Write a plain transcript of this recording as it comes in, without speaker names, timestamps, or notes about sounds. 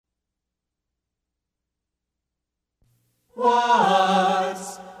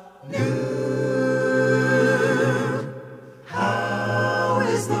What's new? How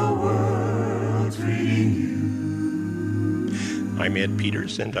is the world treating you? I'm Ed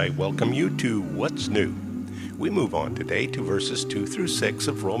Peters, and I welcome you to What's New. We move on today to verses 2 through 6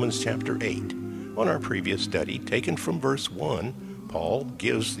 of Romans chapter 8. On our previous study, taken from verse 1, Paul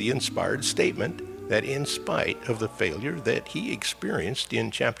gives the inspired statement that in spite of the failure that he experienced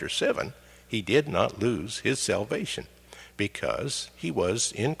in chapter 7, he did not lose his salvation, because he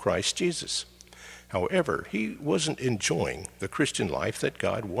was in Christ Jesus. However, he wasn't enjoying the Christian life that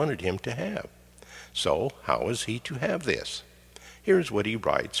God wanted him to have. So, how is he to have this? Here's what he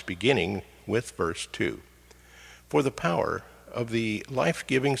writes, beginning with verse 2. For the power of the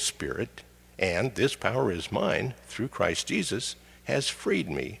life-giving Spirit, and this power is mine through Christ Jesus, has freed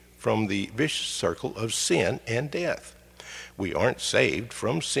me from the vicious circle of sin and death. We aren't saved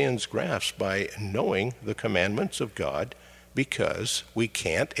from sin's grasp by knowing the commandments of God because we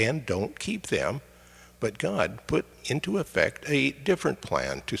can't and don't keep them, but God put into effect a different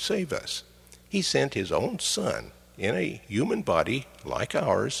plan to save us. He sent his own Son in a human body like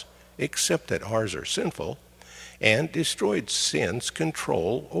ours, except that ours are sinful, and destroyed sin's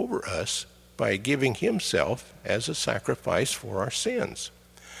control over us by giving himself as a sacrifice for our sins.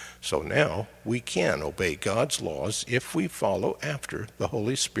 So now we can obey God's laws if we follow after the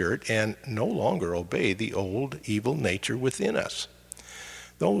Holy Spirit and no longer obey the old evil nature within us.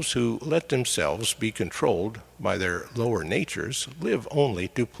 Those who let themselves be controlled by their lower natures live only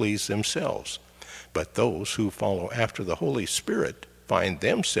to please themselves. But those who follow after the Holy Spirit find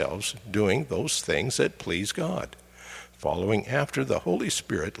themselves doing those things that please God. Following after the Holy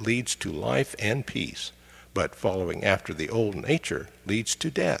Spirit leads to life and peace, but following after the old nature leads to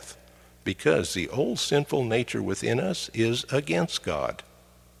death, because the old sinful nature within us is against God.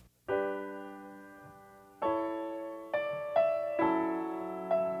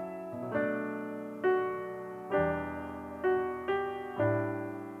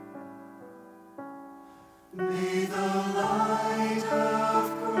 May the light of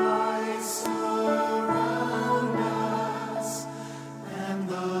Christ surround us, and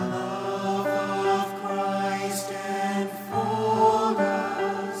the love of Christ enfold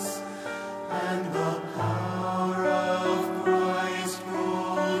us, and the power of Christ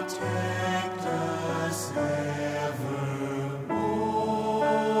protect us evermore.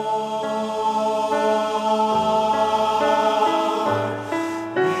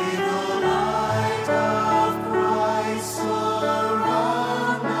 May the light of Christ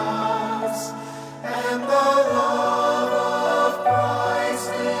surround us, and the love of Christ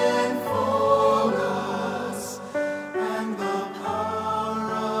enfold us, and the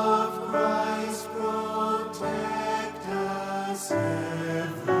power of Christ protect us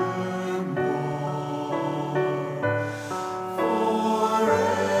evermore, forever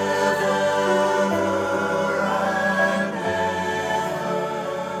and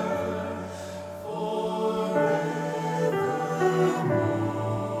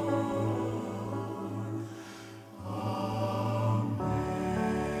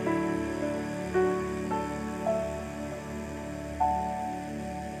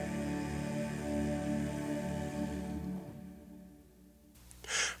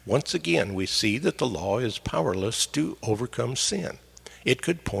Once again, we see that the law is powerless to overcome sin. It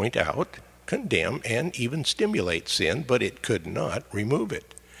could point out, condemn, and even stimulate sin, but it could not remove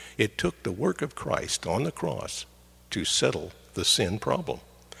it. It took the work of Christ on the cross to settle the sin problem.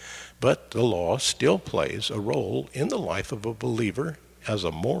 But the law still plays a role in the life of a believer as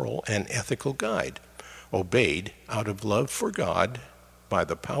a moral and ethical guide, obeyed out of love for God by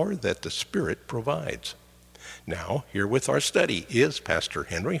the power that the Spirit provides. Now, here with our study is Pastor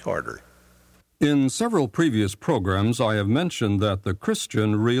Henry Harder. In several previous programs, I have mentioned that the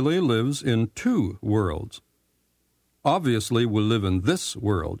Christian really lives in two worlds. Obviously, we live in this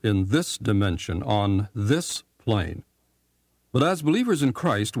world, in this dimension, on this plane. But as believers in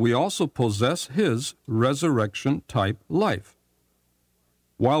Christ, we also possess His resurrection-type life.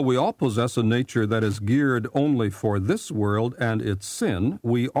 While we all possess a nature that is geared only for this world and its sin,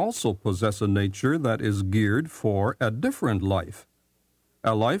 we also possess a nature that is geared for a different life,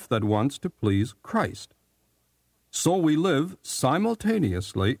 a life that wants to please Christ. So we live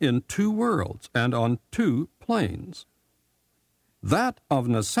simultaneously in two worlds and on two planes. That of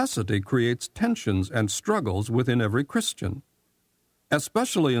necessity creates tensions and struggles within every Christian,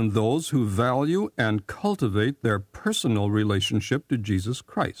 especially in those who value and cultivate their personal relationship to Jesus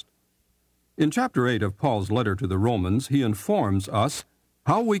Christ. In chapter 8 of Paul's letter to the Romans, he informs us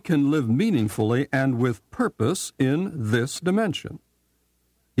how we can live meaningfully and with purpose in this dimension.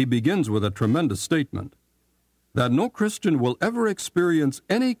 He begins with a tremendous statement. that no Christian will ever experience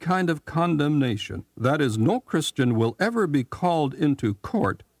any kind of condemnation. That is, no Christian will ever be called into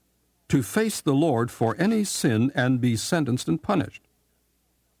court to face the Lord for any sin and be sentenced and punished.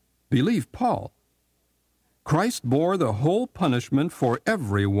 Believe Paul. Christ bore the whole punishment for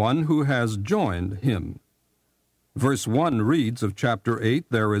everyone who has joined him. Verse 1 reads of chapter 8,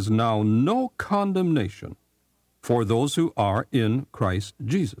 "There is now no condemnation for those who are in Christ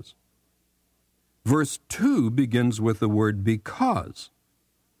Jesus." Verse 2 begins with the word "because."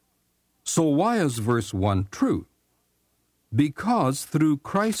 So why is verse 1 true? Because through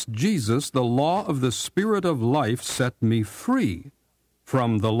Christ Jesus the law of the Spirit of life set me free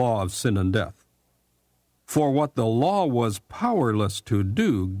from the law of sin and death. For what the law was powerless to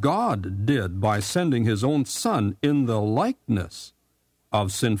do, God did by sending his own Son in the likeness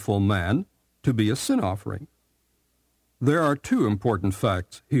of sinful man to be a sin offering. There are two important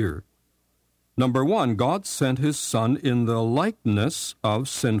facts here. Number one, God sent his Son in the likeness of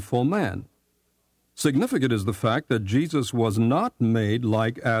sinful man. Significant is the fact that Jesus was not made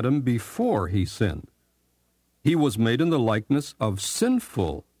like Adam before he sinned. He was made in the likeness of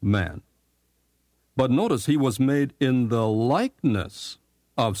sinful man. But notice, he was made in the likeness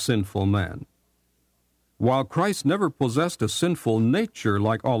of sinful man. While Christ never possessed a sinful nature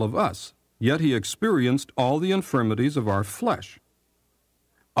like all of us, yet he experienced all the infirmities of our flesh.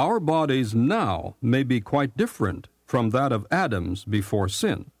 Our bodies now may be quite different from that of Adam's before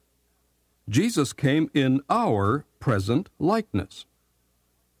sin. Jesus came in our present likeness.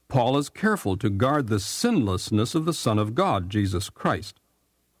 Paul is careful to guard the sinlessness of the Son of God, Jesus Christ.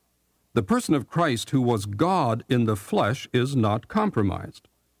 The person of Christ, who was God in the flesh, is not compromised.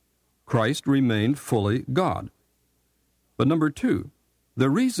 Christ remained fully God. But number two, the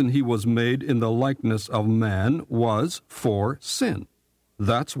reason he was made in the likeness of man was for sin.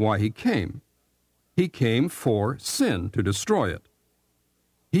 That's why he came. He came for sin, to destroy it.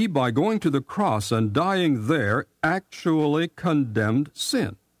 He, by going to the cross and dying there, actually condemned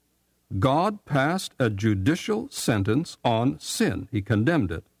sin. God passed a judicial sentence on sin. He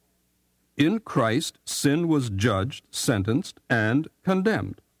condemned it. In Christ, sin was judged, sentenced, and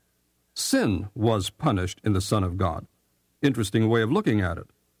condemned. Sin was punished in the Son of God. Interesting way of looking at it.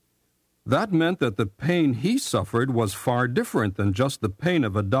 That meant that the pain he suffered was far different than just the pain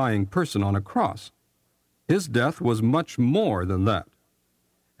of a dying person on a cross. His death was much more than that.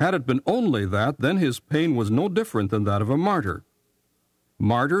 Had it been only that, then his pain was no different than that of a martyr.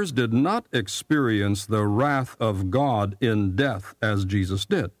 Martyrs did not experience the wrath of God in death as Jesus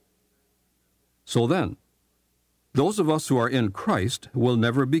did. So then, those of us who are in Christ will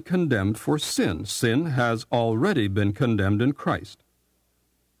never be condemned for sin. Sin has already been condemned in Christ.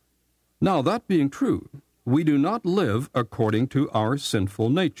 Now, that being true, we do not live according to our sinful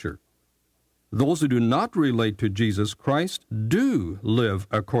nature. Those who do not relate to Jesus Christ do live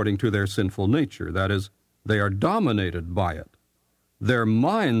according to their sinful nature. That is, they are dominated by it. Their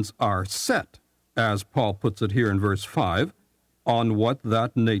minds are set, as Paul puts it here in verse 5, on what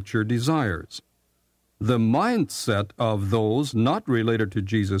that nature desires. The mindset of those not related to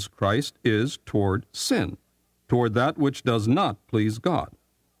Jesus Christ is toward sin, toward that which does not please God.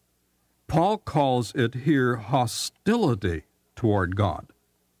 Paul calls it here hostility toward God.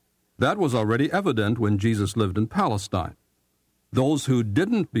 That was already evident when Jesus lived in Palestine. Those who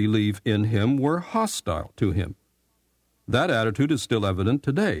didn't believe in him were hostile to him. That attitude is still evident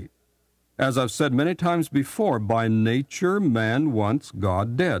today. As I've said many times before, by nature man wants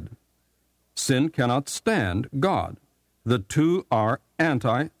God dead. Sin cannot stand God. The two are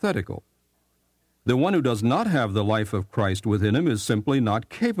antithetical. The one who does not have the life of Christ within him is simply not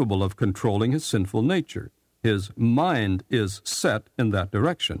capable of controlling his sinful nature. His mind is set in that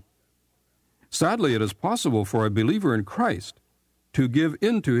direction. Sadly, it is possible for a believer in Christ to give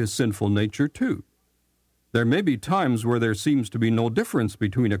in to his sinful nature too. There may be times where there seems to be no difference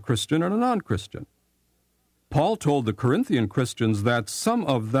between a Christian and a non-Christian. Paul told the Corinthian Christians that some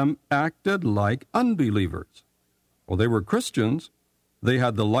of them acted like unbelievers. Well, they were Christians. They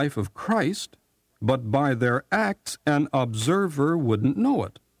had the life of Christ, but by their acts an observer wouldn't know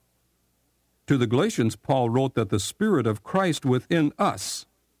it. To the Galatians, Paul wrote that the Spirit of Christ within us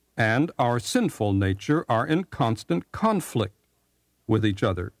and our sinful nature are in constant conflict with each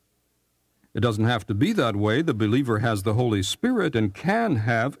other. It doesn't have to be that way. The believer has the Holy Spirit and can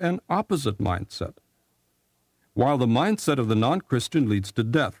have an opposite mindset. While the mindset of the non-Christian leads to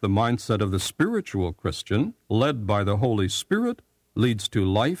death, the mindset of the spiritual Christian, led by the Holy Spirit, leads to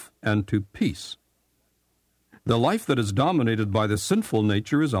life and to peace. The life that is dominated by the sinful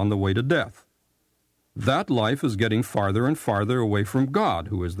nature is on the way to death. That life is getting farther and farther away from God,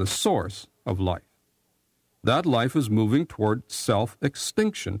 who is the source of life. that life is moving toward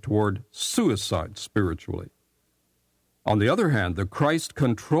self-extinction, toward suicide spiritually. On the other hand, the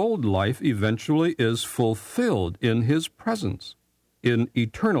Christ-controlled life eventually is fulfilled in His presence, in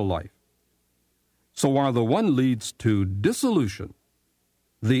eternal life. So while the one leads to dissolution,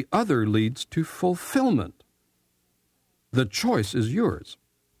 the other leads to fulfillment. The choice is yours.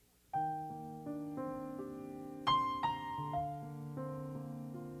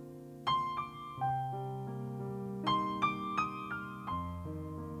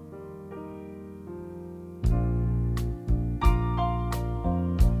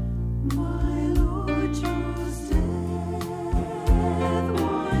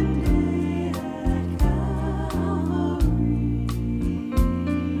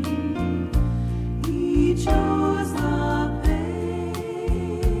 Chose the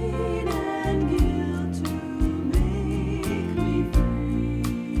pain and guilt to make me free.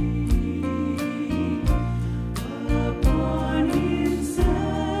 Upon Himself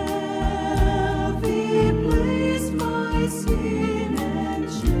He placed my sin and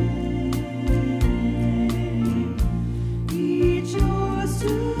shame. He chose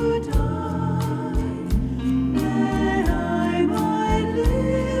to die that I might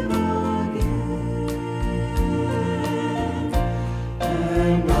live again.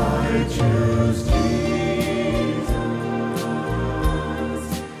 And I choose Jesus.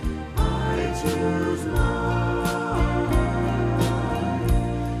 I choose life,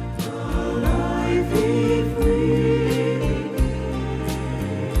 the life He freely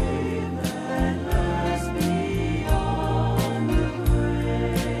gave that lasts beyond the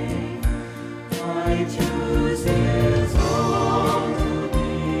grave. I choose His all to be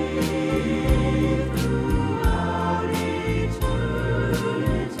throughout eternity.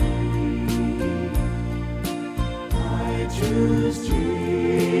 I choose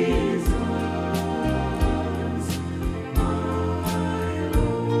Jesus, my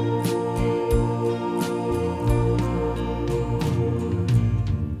Lord.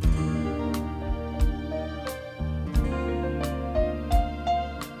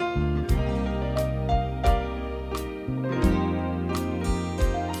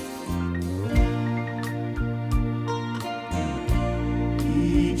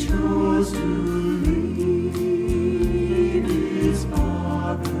 He chose to leave His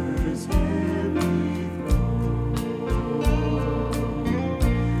Father's heavenly throne.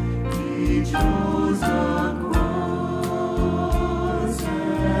 He chose the cross,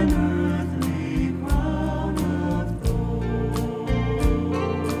 an earthly crown of thorns,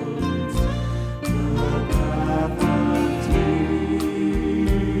 the path of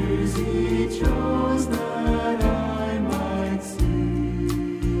tears. He chose that I might see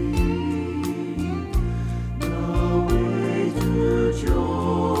the way to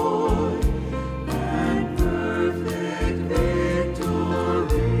joy and perfect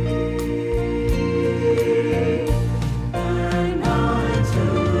victory. And I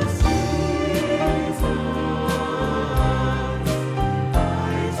choose Jesus. I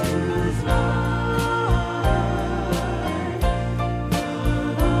choose life, the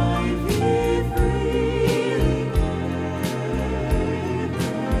life He freely gave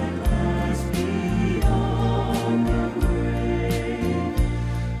that lasts beyond the grave.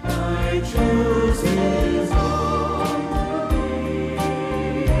 I choose His all to be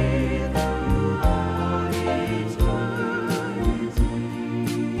throughout eternity.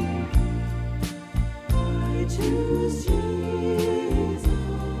 I choose Jesus,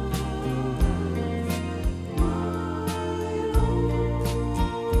 my Lord.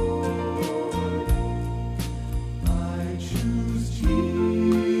 I choose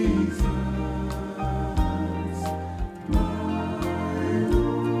Jesus, my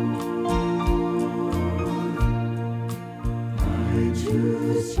Lord. I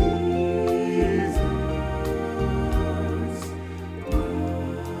choose Jesus, my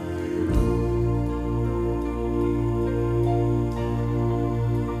Lord.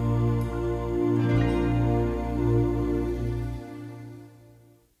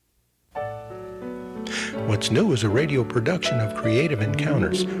 What's New is a radio production of Creative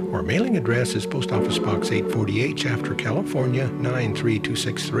Encounters. Our mailing address is Post Office Box 840H, California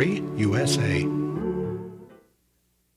 93263, USA.